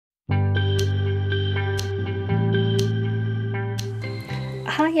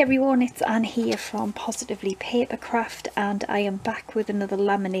Hi everyone, it's Anne here from Positively Papercraft, and I am back with another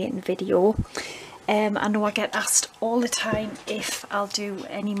laminating video. I know I get asked all the time if I'll do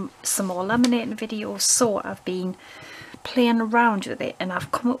some more laminating videos, so I've been playing around with it and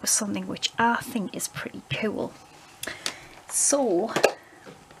I've come up with something which I think is pretty cool. So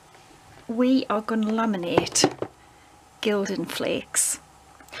we are going to laminate gilding flakes.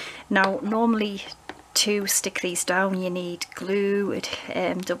 Now normally to stick these down you need glue,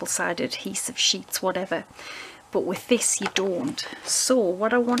 double-sided adhesive sheets, whatever, but with this you don't. So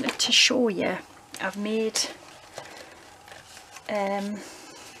what I wanted to show you, I made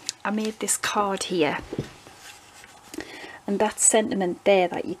this card here, and that sentiment there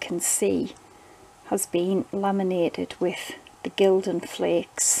that you can see has been laminated with the gilding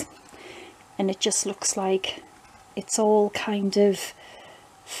flakes, and it just looks like it's all kind of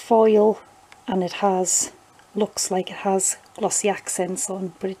foil, and it looks like it has glossy accents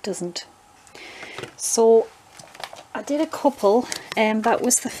on, but it doesn't. So I did a couple, and that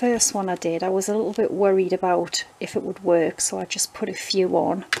was the first one I did. I was a little bit worried about if it would work, so I just put a few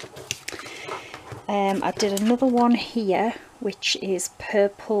on. I did another one here which is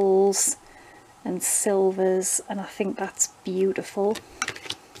purples and silvers, and I think that's beautiful.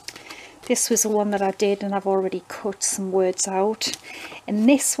 This was the one that I did, and I've already cut some words out. And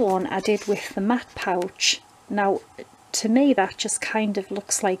this one I did with the matte pouch. Now to me that just kind of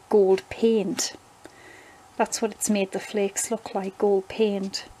looks like gold paint. That's what it's made the flakes look like, gold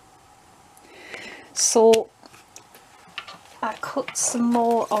paint. So I cut some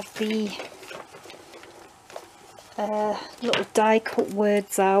more of the little die cut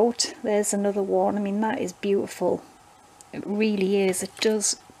words out. There's another one. I mean, that is beautiful. It really is. It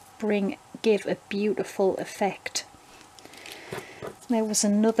does give a beautiful effect. There was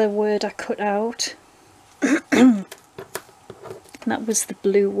another word I cut out, and that was the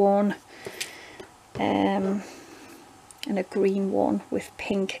blue one, and a green one with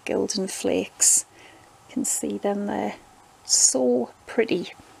pink gilding flakes. You can see them there, so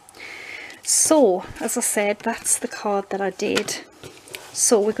pretty. So as I said, that's the card that I did.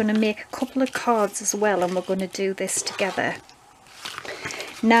 So we're going to make a couple of cards as well, and we're going to do this together.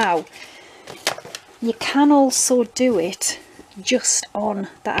 Now you can also do it just on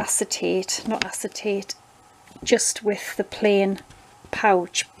the acetate, not acetate, just with the plain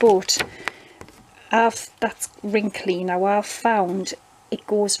pouch, but that's wrinkly. Now I've found it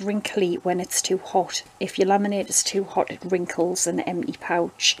goes wrinkly when it's too hot. If your laminate is too hot, it wrinkles an empty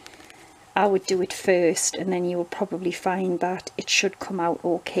pouch. I would do it first, and then you will probably find that it should come out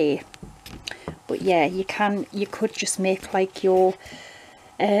okay. But yeah, you could just make like your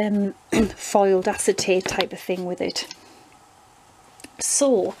foiled acetate type of thing with it.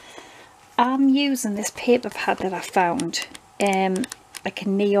 So I'm using this paper pad that I found, like a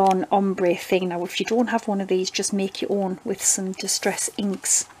neon ombre thing. Now if you don't have one of these, just make your own with some distress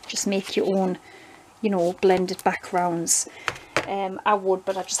inks. Just make your own, you know, blended backgrounds. I would,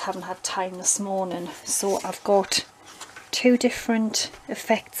 but I just haven't had time this morning. So I've got two different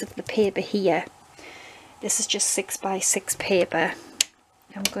effects of the paper here. This is just 6x6 paper.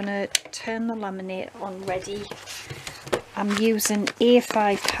 I'm going to turn the laminate on ready. I'm using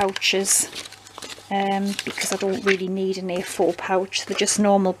A5 pouches because I don't really need an A4 pouch. They're just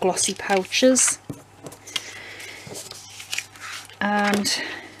normal glossy pouches. And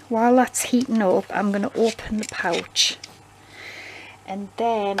while that's heating up, I'm going to open the pouch. And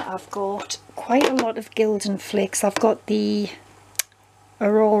then I've got quite a lot of gilding flakes. I've got the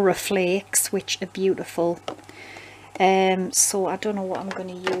AUORA flakes, which are beautiful. So I don't know what I'm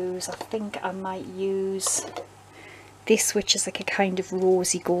going to use. I think I might use this, which is like a kind of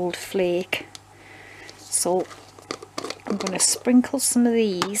rosy gold flake. So I'm going to sprinkle some of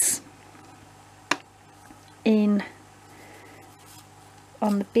these in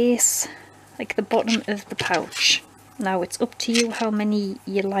on the base, like the bottom of the pouch. Now it's up to you how many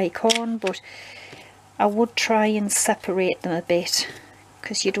you like on, but I would try and separate them a bit,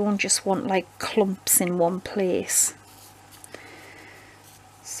 because you don't just want like clumps in one place.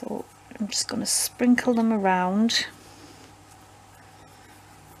 So I'm just going to sprinkle them around.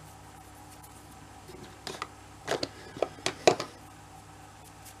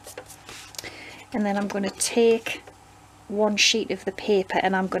 And then I'm going to take one sheet of the paper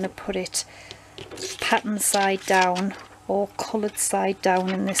and I'm going to put it pattern side down, or coloured side down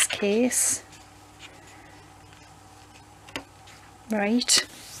in this case. Right,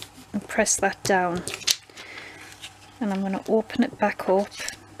 and press that down. And I'm going to open it back up,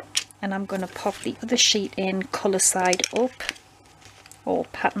 and I'm going to pop the other sheet in colour side up, or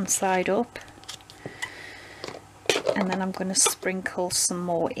pattern side up. and then I'm going to sprinkle some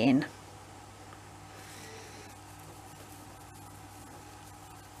more in.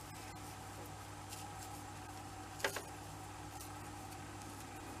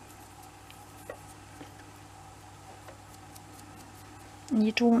 And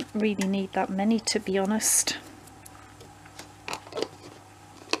you don't really need that many, to be honest.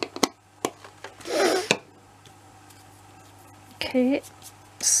 Okay,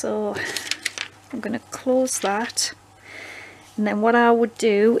 so I'm going to close that, and then what I would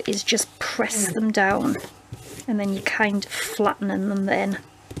do is just press them down, and then you're kind of flattening them then.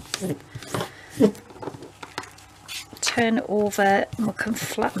 Turn it over and we can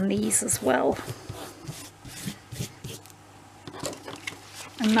flatten these as well.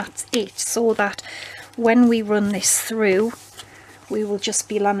 And that's it, so that when we run this through, we will just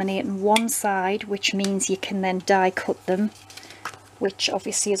be laminating one side, which means you can then die cut them, which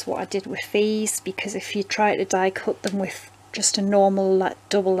obviously is what I did with these, because if you try to die cut them with just a normal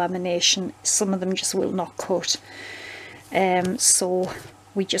double lamination, some of them just will not cut. So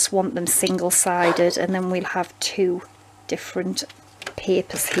we just want them single-sided, and then we'll have two different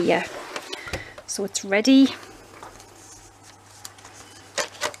papers here. So it's ready.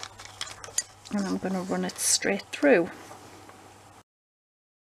 And I'm going to run it straight through.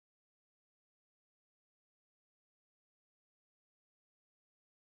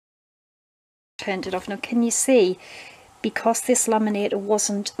 Turned it off. Now can you see, because this laminator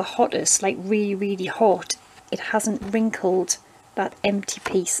wasn't the hottest, like really hot, it hasn't wrinkled that empty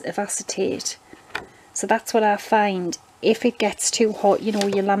piece of acetate. So that's what I find, if it gets too hot, you know,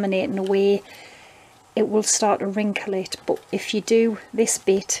 you're laminating away, it will start to wrinkle it. But if you do this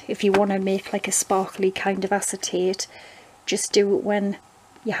bit, if you want to make like a sparkly kind of acetate, just do it when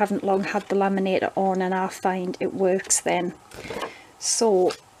you haven't long had the laminator on, and I find it works then.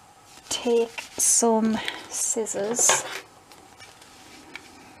 So take some scissors,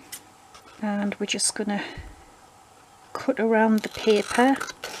 and we're just going to cut around the paper.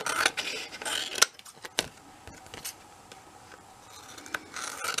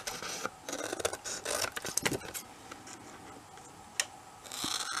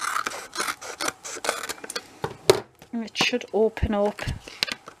 And it should open up,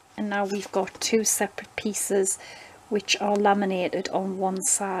 and now we've got two separate pieces which are laminated on one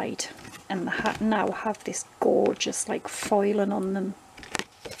side, and they now have this gorgeous like foiling on them.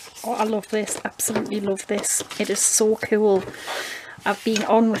 Oh, I love this, absolutely love this. It is so cool. I've been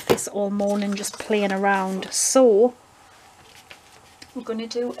on with this all morning just playing around. So we're going to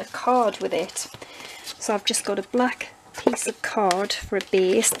do a card with it. So I've just got a black piece of card for a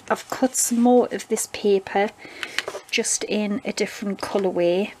base. I've cut some more of this paper just in a different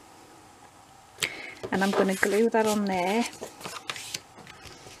colourway, and I'm going to glue that on there.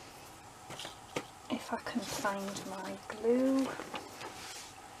 If I can find my glue.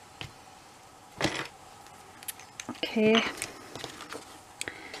 Okay.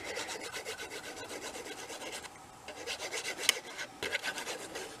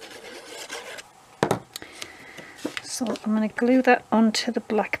 So I'm going to glue that onto the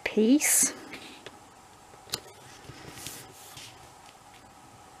black piece.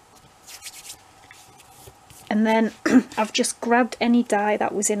 And then I've just grabbed any die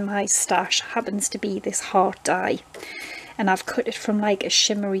that was in my stash, happens to be this heart die, and I've cut it from like a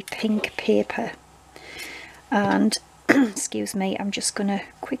shimmery pink paper. And excuse me, I'm just going to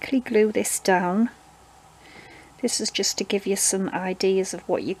quickly glue this down. This is just to give you some ideas of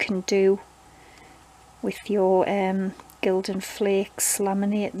what you can do with your Gilding Flakes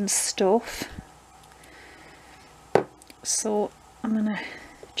laminating stuff. So I'm going to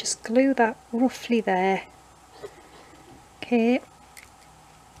just glue that roughly there. Okay,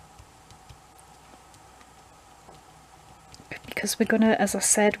 because we're going to, as I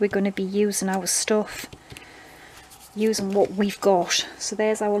said, we're going to be using our stuff, using what we've got. So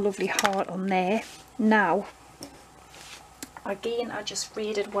there's our lovely heart on there. Now, again, I just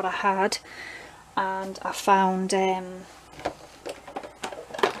raided what I had, and I found a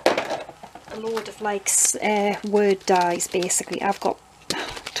load of like word dies. Basically, I've got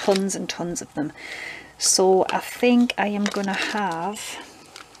tons and tons of them. So I think I am going to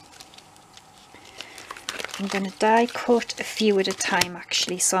I'm going to die cut a few at a time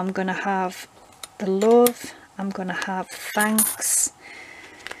actually. So I'm going to have the love, I'm going to have thanks,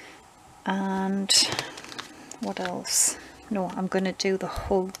 and what else? No, I'm going to do the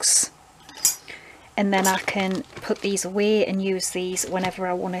hugs, and then I can put these away and use these whenever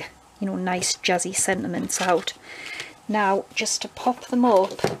I want to, you know, nice jazzy sentiments out. Now, just to pop them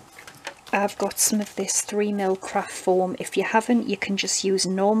up, I've got some of this 3mm craft foam. If you haven't, you can just use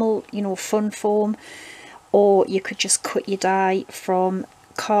normal, you know, fun foam, or you could just cut your die from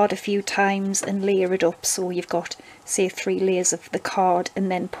card a few times and layer it up, so you've got, say, 3 layers of the card, and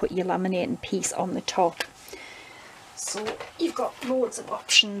then put your laminating piece on the top. So you've got loads of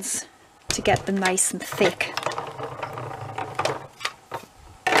options to get them nice and thick.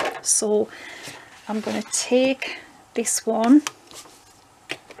 So I'm going to take this one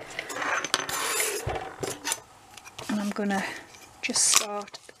and I'm going to just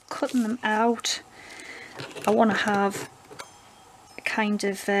start cutting them out. I want to have kind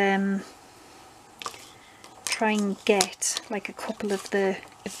of try and get like a couple of the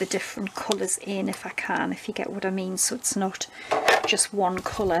different colours in, if I can, if you get what I mean, so it's not just one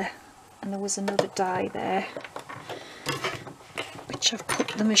colour. And there was another die there which I've put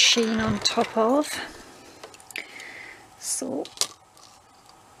the machine on top of. So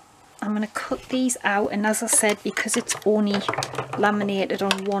I'm going to cut these out, and as I said, because it's only laminated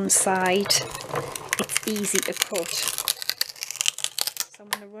on one side, it's easy to cut. So I'm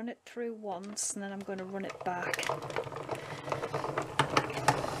going to run it through once and then I'm going to run it back.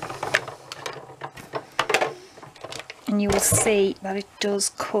 And you will see that it does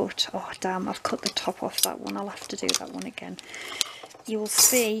cut. Oh damn, I've cut the top off that one. I'll have to do that one again. You will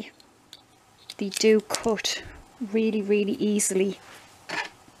see they do cut really, really easily.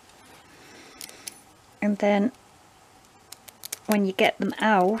 And then when you get them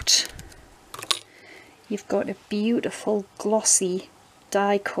out, you've got a beautiful glossy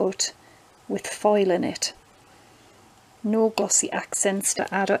die cut with foil in it. No glossy accents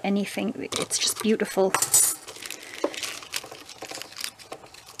to add or anything. It's just beautiful.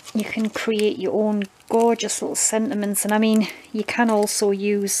 You can create your own gorgeous little sentiments, and I mean, you can also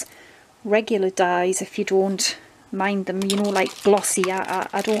use regular dies if you don't mind them, you know, like glossy.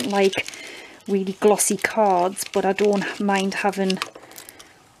 I don't like really glossy cards, but I don't mind having,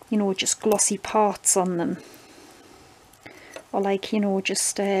 you know, just glossy parts on them, or like, you know,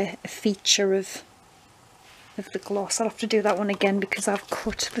 just a feature of the gloss. I'll have to do that one again because I've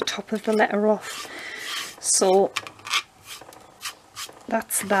cut the top of the letter off. So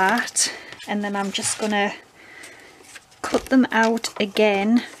that's that, and then I'm just gonna cut them out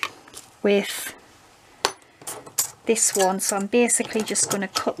again with this one. So I'm basically just going to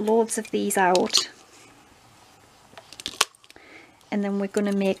cut loads of these out, and then we're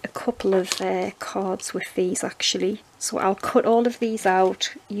going to make a couple of cards with these actually. So I'll cut all of these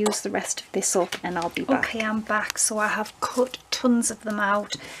out, use the rest of this up, and I'll be back. Okay, I'm back. So I have cut tons of them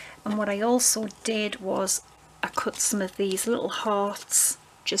out, and what I also did was I cut some of these little hearts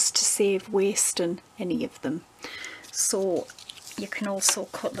just to save wasting any of them. So you can also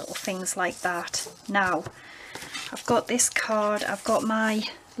cut little things like that. Now I've got this card, I've got my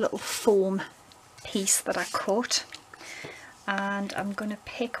little foam piece that I cut, and I'm going to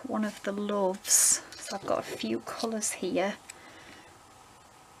pick one of the loves. So I've got a few colours here.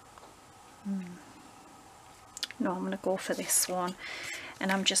 No, I'm going to go for this one,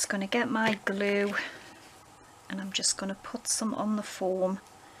 and I'm just going to get my glue and I'm just going to put some on the foam.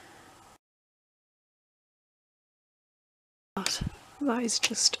 That is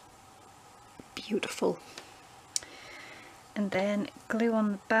just beautiful. And then glue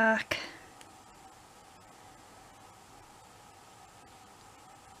on the back.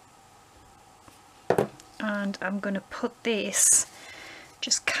 And I'm going to put this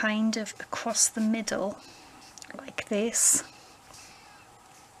just kind of across the middle like this.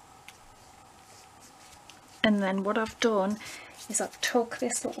 And then what I've done is I've took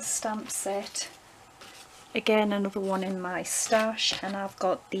this little stamp set, again another one in my stash, and I've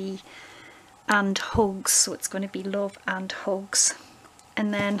got the and hugs, so it's going to be love and hugs.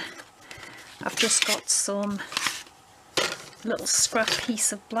 And then I've just got some little scrap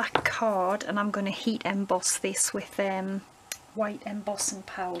piece of black card, and I'm going to heat emboss this with white embossing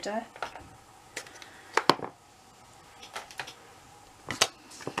powder.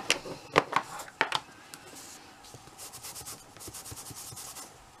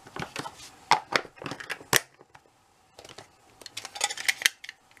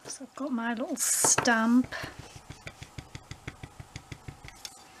 So I've got my little stamp.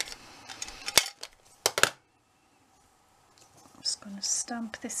 I'm just going to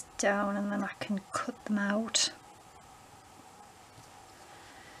stamp this down and then I can cut them out.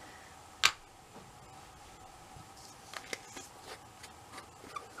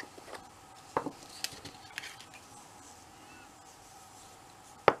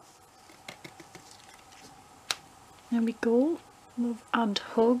 There we go, love and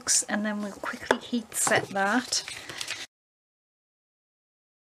hugs, and then we'll quickly heat set that.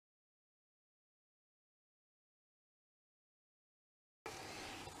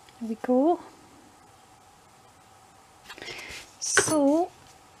 There we go. So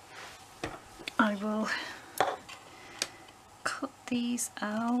I will cut these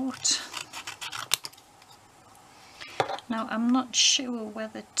out. Now I'm not sure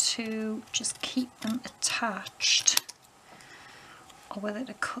whether to just keep them attached or whether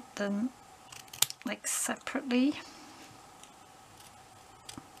to cut them like separately.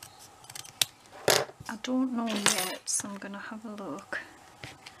 I don't know yet, so I'm going to have a look.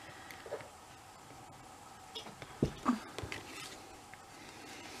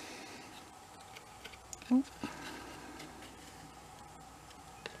 Oh.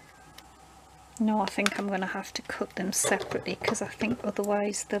 No, I think I'm going to have to cut them separately because I think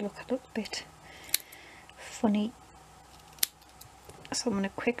otherwise they look a little bit funny. So I'm going to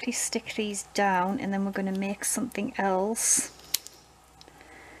quickly stick these down and then we're going to make something else.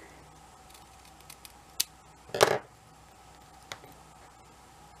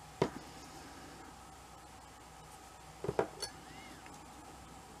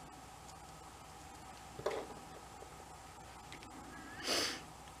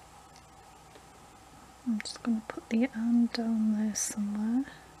 I'm just going to put the end down there somewhere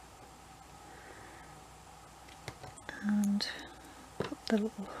and put the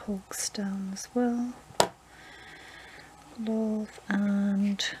little hooks down as well. Love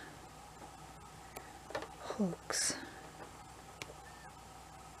and hooks.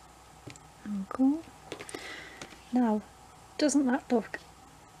 There we go. Now, doesn't that look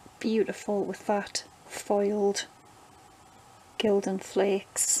beautiful with that foiled gilding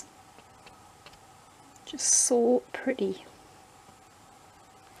flakes? Just so pretty.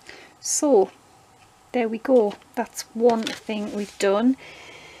 So there we go, that's one thing we've done.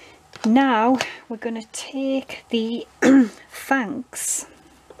 Now we're going to take the FLAKES.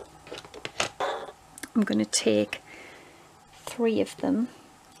 I'm going to take 3 of them.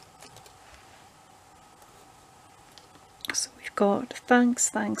 So we've got thanks,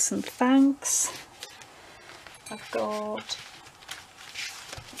 thanks and thanks. I've got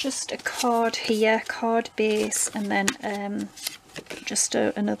just a card here, card base, and then just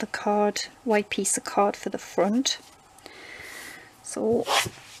another card, white piece of card for the front. So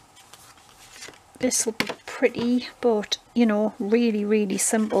this will be pretty, but you know, really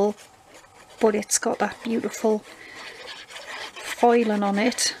simple, but it's got that beautiful foiling on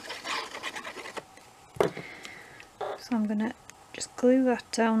it. So I'm gonna just glue that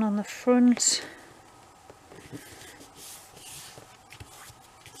down on the front.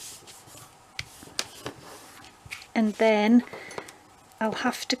 And then I'll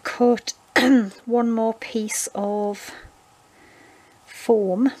have to cut one more piece of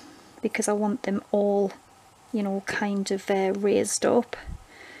foam because I want them all, you know, kind of raised up.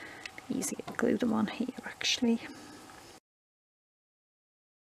 Easy to glue them on here actually.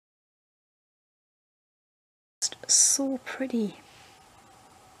 So pretty.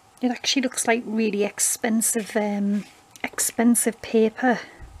 It actually looks like really expensive paper.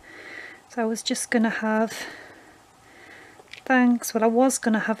 So I was just gonna have thanks. Well, I was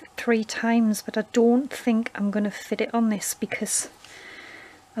gonna have it 3 times, but I don't think I'm gonna fit it on this because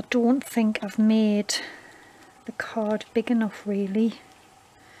I don't think I've made the card big enough really,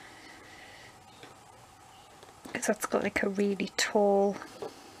 because that's got like a really tall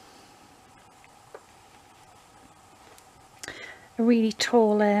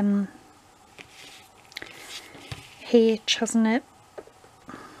H, hasn't it?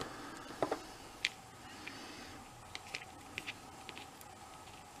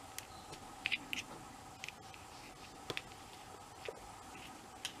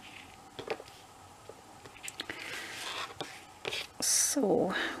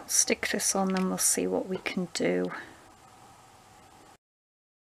 So I'll stick this on, then we'll see what we can do.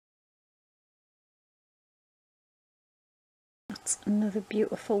 That's another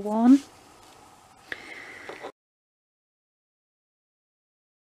beautiful one.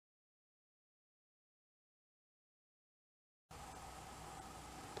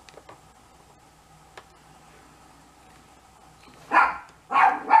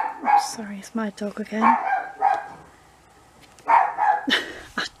 Sorry, it's my dog again.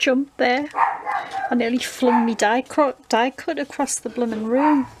 I jumped there. I nearly flung me die cut across the blooming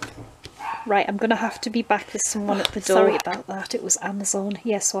room. Right, I'm going to have to be back with someone at the door. Sorry about that, it was Amazon.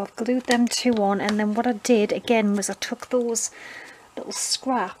 Yeah, so I've glued them 2 on, and then what I did again was I took those little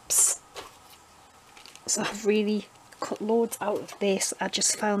scraps. So I've really cut loads out of this. I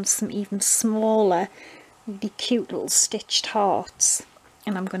just found some even smaller, really cute little stitched hearts.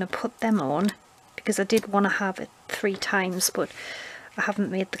 And I'm going to put them on because I did want to have it 3 times, but I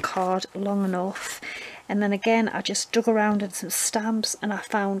haven't made the card long enough. And then again, I just dug around in some stamps and I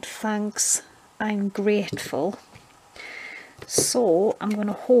found thanks, I'm grateful. So I'm going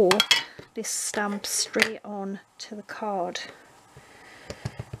to hold this stamp straight on to the card.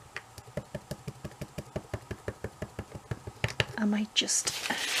 I might just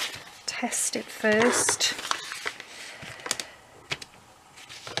test it first.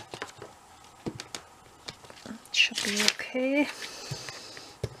 It should be okay.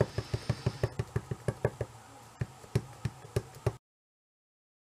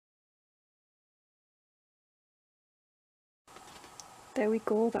 There we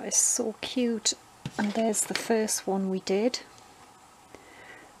go, that is so cute. And there's the first one we did.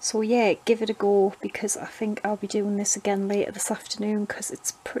 So yeah, give it a go, because I think I'll be doing this again later this afternoon because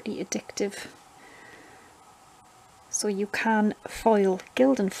it's pretty addictive. So you can foil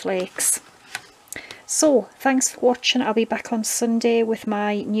gilding flakes. So thanks for watching. I'll be back on Sunday with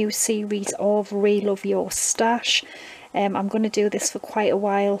my new series of Relove Your Stash. I'm going to do this for quite a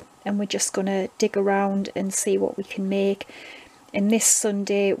while, and we're just going to dig around and see what we can make. And this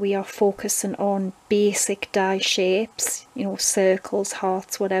Sunday we are focusing on basic die shapes, you know, circles,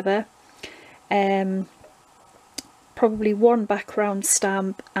 hearts, whatever. Probably one background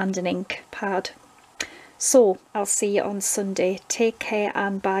stamp and an ink pad. So I'll see you on Sunday. Take care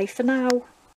and bye for now.